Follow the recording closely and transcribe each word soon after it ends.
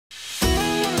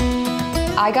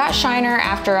I got Shiner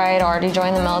after I had already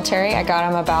joined the military. I got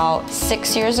him about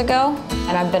 6 years ago,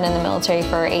 and I've been in the military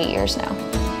for 8 years now.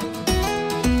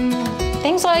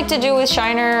 Things I like to do with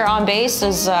Shiner on base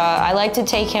is I like to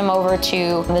take him over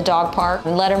to the dog park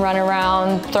and let him run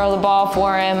around, throw the ball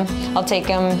for him. I'll take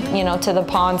him, to the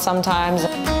pond sometimes.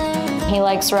 He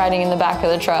likes riding in the back of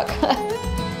the truck.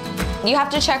 You have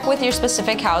to check with your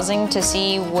specific housing to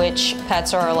see which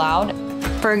pets are allowed.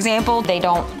 For example, they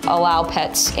don't allow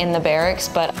pets in the barracks,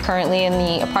 but currently in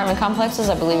the apartment complexes,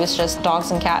 I believe it's just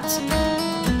dogs and cats.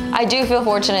 I do feel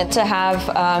fortunate to have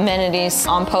amenities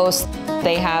on post.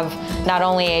 They have not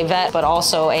only a vet, but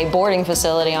also a boarding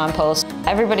facility on post.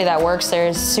 Everybody that works there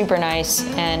is super nice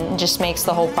and just makes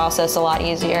the whole process a lot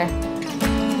easier.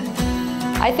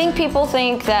 I think people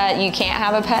think that you can't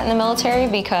have a pet in the military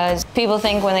because people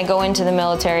think when they go into the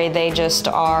military they just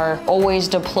are always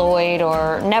deployed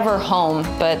or never home,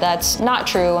 but that's not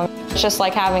true. It's just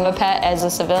like having a pet as a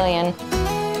civilian.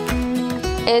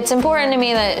 It's important to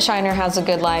me that Shiner has a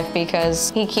good life because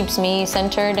he keeps me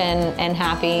centered and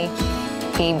happy.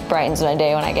 He brightens my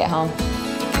day when I get home.